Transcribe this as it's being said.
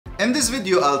In this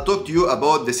video, I'll talk to you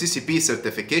about the CCP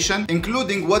certification,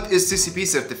 including what is CCP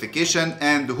certification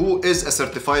and who is a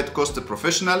certified cost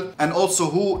professional, and also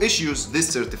who issues this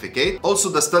certificate, also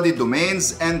the study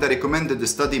domains and the recommended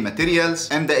study materials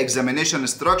and the examination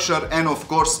structure, and of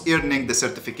course earning the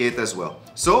certificate as well.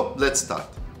 So let's start.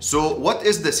 So what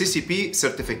is the CCP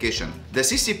certification? The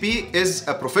CCP is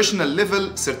a professional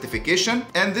level certification,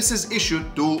 and this is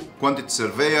issued to quantity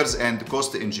surveyors and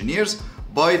cost engineers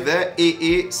by the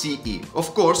AACE.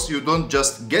 Of course, you don't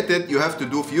just get it, you have to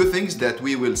do a few things that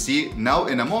we will see now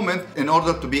in a moment in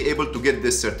order to be able to get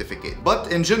this certificate. But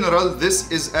in general,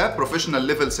 this is a professional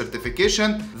level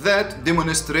certification that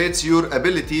demonstrates your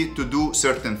ability to do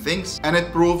certain things, and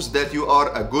it proves that you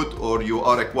are a good or you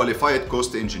are a qualified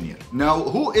cost engineer. Now,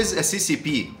 who is a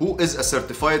CCP? Who is a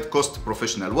certified cost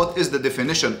professional? What is the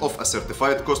definition of a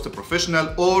certified cost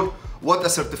professional, or what a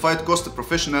certified cost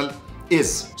professional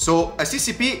is? So a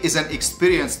CCP is an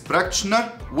experienced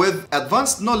practitioner with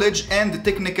advanced knowledge and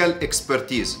technical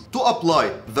expertise to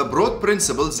apply the broad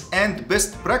principles and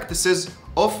best practices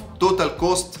of total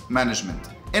cost management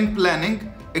in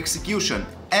planning, execution,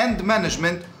 and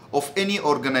management of any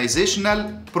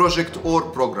organizational project or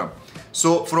program.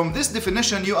 So from this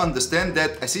definition, you understand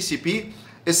that a CCP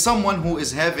is someone who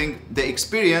is having the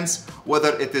experience,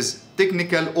 whether it is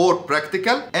technical or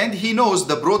practical, and he knows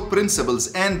the broad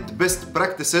principles and best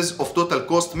practices of total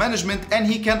cost management, and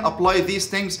he can apply these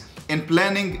things in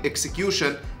planning,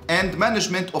 execution, and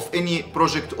management of any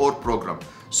project or program.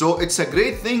 So it's a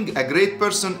great thing, a great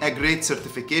person, a great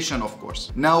certification, of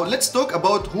course. Now let's talk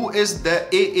about who is the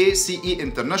AACE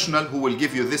International who will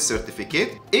give you this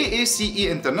certificate. AACE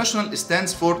International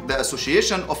stands for the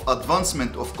Association of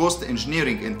Advancement of Cost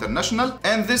Engineering International,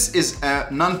 and this is a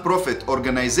non-profit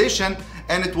organization,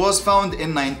 and it was founded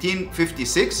in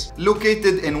 1956,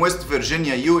 located in West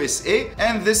Virginia, USA,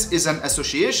 and this is an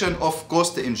association of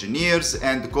cost engineers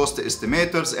and cost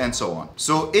estimators and so on.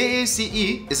 So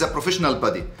AACE is a professional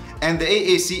body, and the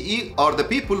AACE are the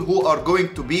people who are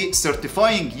going to be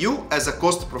certifying you as a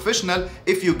cost professional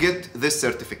if you get this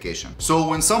certification. So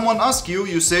when someone asks you,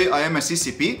 you say, I am a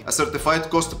CCP, a certified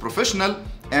cost professional,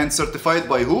 and certified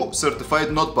by who?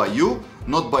 Certified not by you,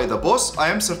 not by the boss. I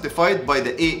am certified by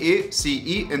the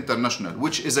AACE International,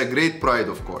 which is a great pride,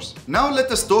 of course. Now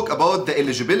let us talk about the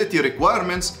eligibility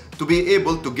requirements to be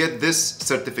able to get this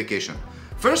certification.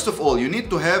 First of all, you need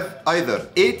to have either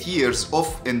 8 years of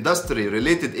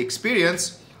industry-related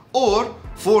experience or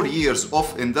 4 years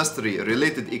of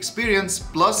industry-related experience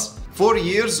plus 4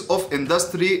 years of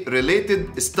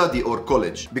industry-related study or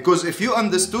college. Because if you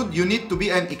understood, you need to be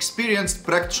an experienced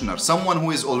practitioner, someone who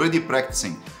is already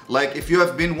practicing. Like if you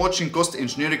have been watching Cost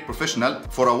Engineering Professional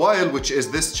for a while, which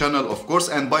is this channel, of course,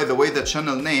 and by the way, the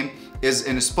channel name is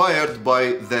inspired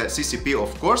by the CCP,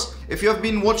 of course. If you have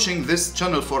been watching this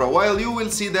channel for a while, you will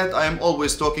see that I am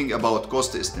always talking about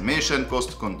cost estimation,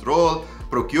 cost control,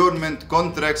 procurement,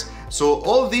 contracts. So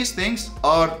all these things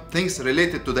are things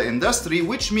related to the industry,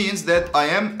 which means that I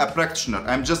am a practitioner.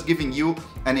 I'm just giving you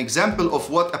an example of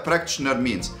what a practitioner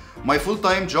means. My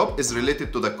full-time job is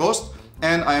related to the cost,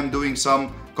 and I am doing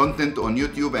some content on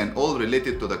YouTube and all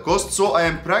related to the cost. So I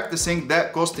am practicing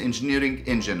that cost engineering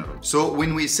in general. So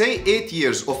when we say 8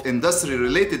 years of industry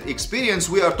related experience,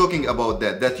 we are talking about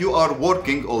that you are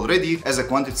working already as a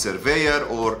quantity surveyor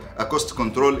or a cost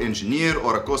control engineer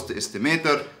or a cost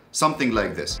estimator, something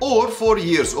like this. Or 4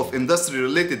 years of industry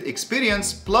related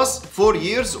experience plus 4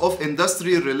 years of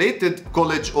industry related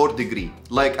college or degree,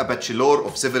 like a Bachelor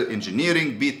of Civil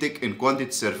Engineering, BTech in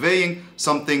quantity surveying,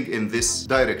 something in this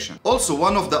direction. Also,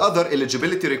 one of the other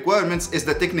eligibility requirements is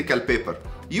the technical paper.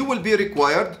 You will be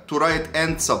required to write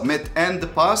and submit and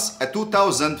pass a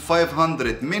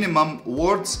 2,500 minimum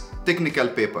words technical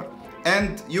paper.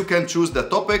 And you can choose the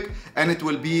topic, and it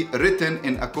will be written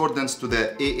in accordance to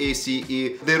the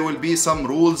AACE. There will be some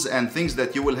rules and things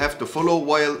that you will have to follow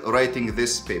while writing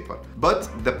this paper. But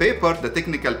the paper, the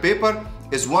technical paper,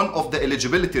 is one of the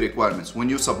eligibility requirements. When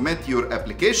you submit your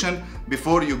application,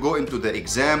 before you go into the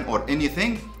exam or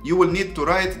anything, you will need to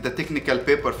write the technical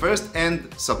paper first and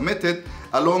submit it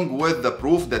along with the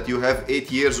proof that you have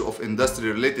 8 years of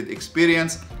industry-related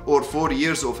experience or 4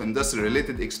 years of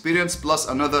industry-related experience plus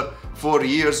another 4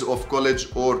 years of college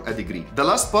or a degree. The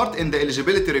last part in the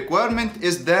eligibility requirement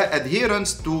is the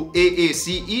adherence to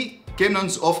AACE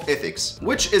Canons of Ethics,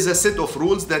 which is a set of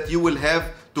rules that you will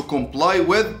have to comply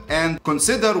with and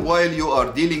consider while you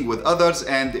are dealing with others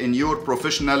and in your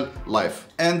professional life.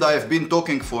 And I've been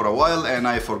talking for a while and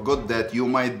I forgot that you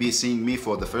might be seeing me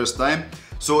for the first time.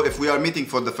 So if we are meeting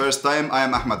for the first time, I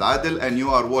am Ahmed Adel and you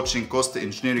are watching Cost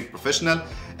Engineering Professional,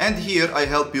 and here I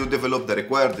help you develop the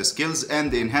required skills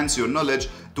and enhance your knowledge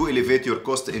to elevate your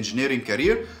cost engineering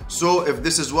career. So if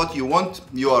this is what you want,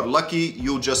 you are lucky,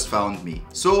 you just found me.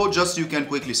 So just you can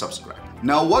quickly subscribe.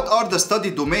 Now, what are the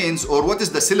study domains, or what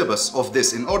is the syllabus of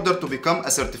this? In order to become a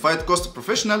certified cost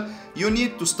professional, you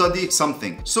need to study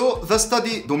something. So the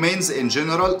study domains in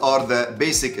general are the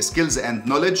basic skills and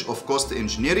knowledge of cost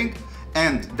engineering,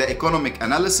 and the economic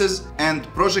analysis, and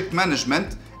project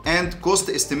management, and cost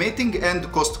estimating,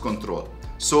 and cost control.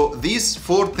 So these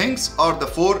 4 things are the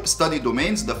 4 study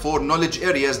domains, the 4 knowledge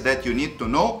areas that you need to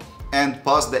know and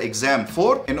pass the exam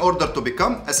for in order to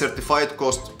become a certified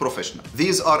cost professional.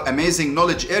 These are amazing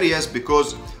knowledge areas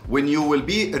because when you will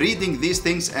be reading these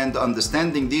things and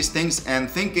understanding these things and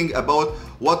thinking about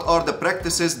what are the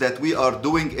practices that we are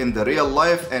doing in the real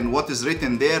life and what is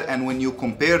written there, and when you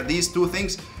compare these 2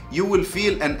 things, you will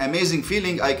feel an amazing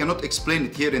feeling. I cannot explain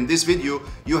it here in this video.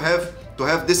 You have to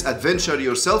have this adventure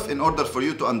yourself in order for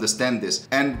you to understand this.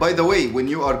 And by the way, when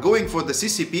you are going for the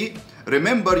CCP,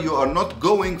 remember you are not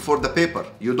going for the paper.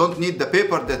 You don't need the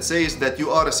paper that says that you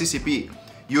are a CCP.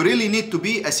 You really need to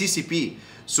be a CCP.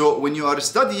 So when you are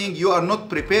studying, you are not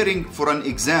preparing for an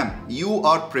exam. You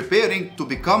are preparing to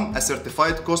become a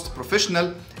certified cost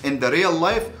professional in the real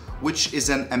life, which is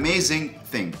an amazing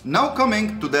thing. Now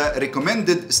coming to the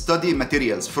recommended study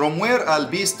materials, from where I'll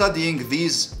be studying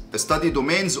these study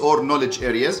domains or knowledge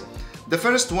areas. The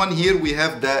first one here we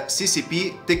have the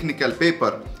CCP Technical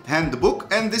Paper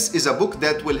Handbook, and this is a book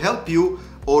that will help you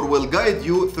or will guide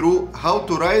you through how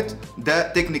to write the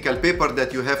technical paper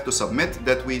that you have to submit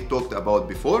that we talked about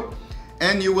before.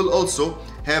 And you will also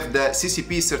have the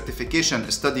CCP Certification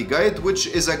Study Guide, which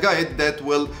is a guide that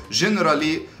will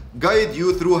generally guide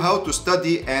you through how to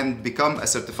study and become a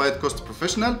certified cost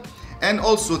professional. And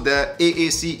also the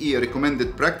AACE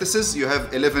recommended practices. You have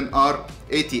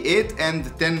 11R88 and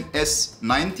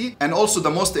 10S90. And also the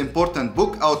most important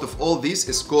book out of all these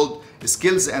is called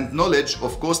Skills and Knowledge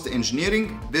of Cost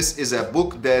Engineering. This is a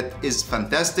book that is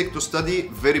fantastic to study,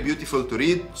 very beautiful to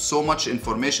read, so much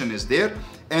information is there,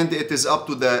 and it is up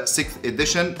to the 6th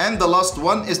edition. And the last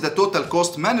one is the Total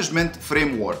Cost Management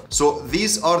Framework. So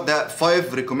these are the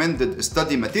 5 recommended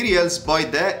study materials by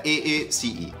the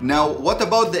AACE. Now, what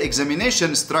about the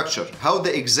examination structure? How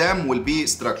the exam will be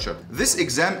structured? This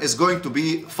exam is going to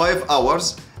be 5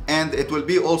 hours, and it will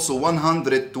be also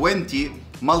 120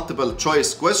 multiple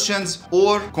choice questions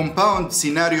or compound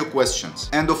scenario questions.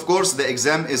 And of course the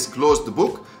exam is closed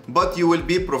book, but you will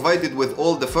be provided with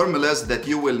all the formulas that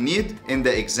you will need in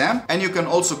the exam, and you can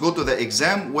also go to the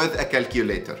exam with a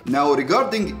calculator. Now,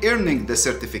 regarding earning the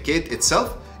certificate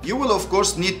itself, you will of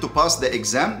course need to pass the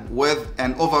exam with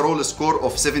an overall score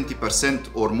of 70%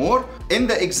 or more in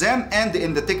the exam and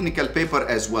in the technical paper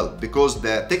as well, because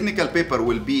the technical paper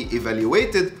will be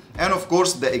evaluated, and of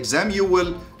course the exam you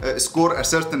will score a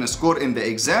certain score in the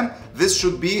exam. This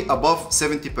should be above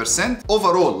 70%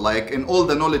 overall, like in all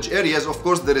the knowledge areas. Of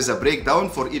course there is a breakdown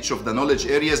for each of the knowledge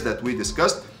areas that we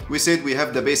discussed. We said we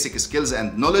have the basic skills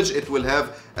and knowledge. It will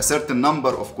have a certain number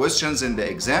of questions in the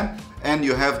exam, and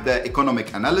you have the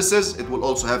economic analysis. It will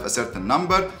also have a certain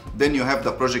number. Then you have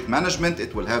the project management.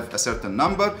 It will have a certain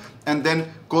number, and then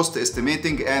cost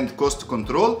estimating and cost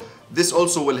control. This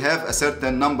also will have a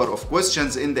certain number of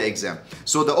questions in the exam.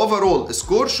 So the overall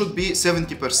score should be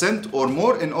 70% or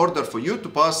more in order for you to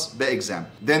pass the exam.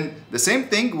 Then the same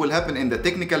thing will happen in the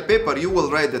technical paper. You will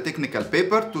write the technical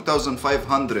paper,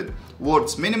 2,500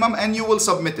 words minimum, and you will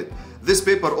submit it. This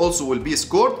paper also will be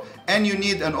scored, and you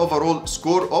need an overall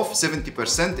score of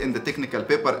 70% in the technical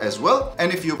paper as well.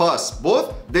 And if you pass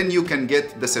both, then you can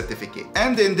get the certificate.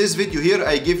 And in this video here,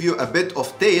 I give you a bit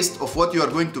of taste of what you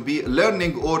are going to be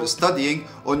learning or studying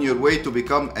on your way to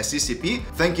become a CCP.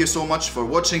 Thank you so much for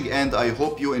watching, and I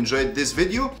hope you enjoyed this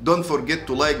video. Don't forget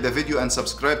to like the video and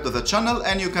subscribe to the channel,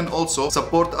 and you can also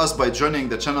support us by joining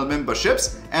the channel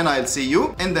memberships, and I'll see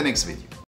you in the next video.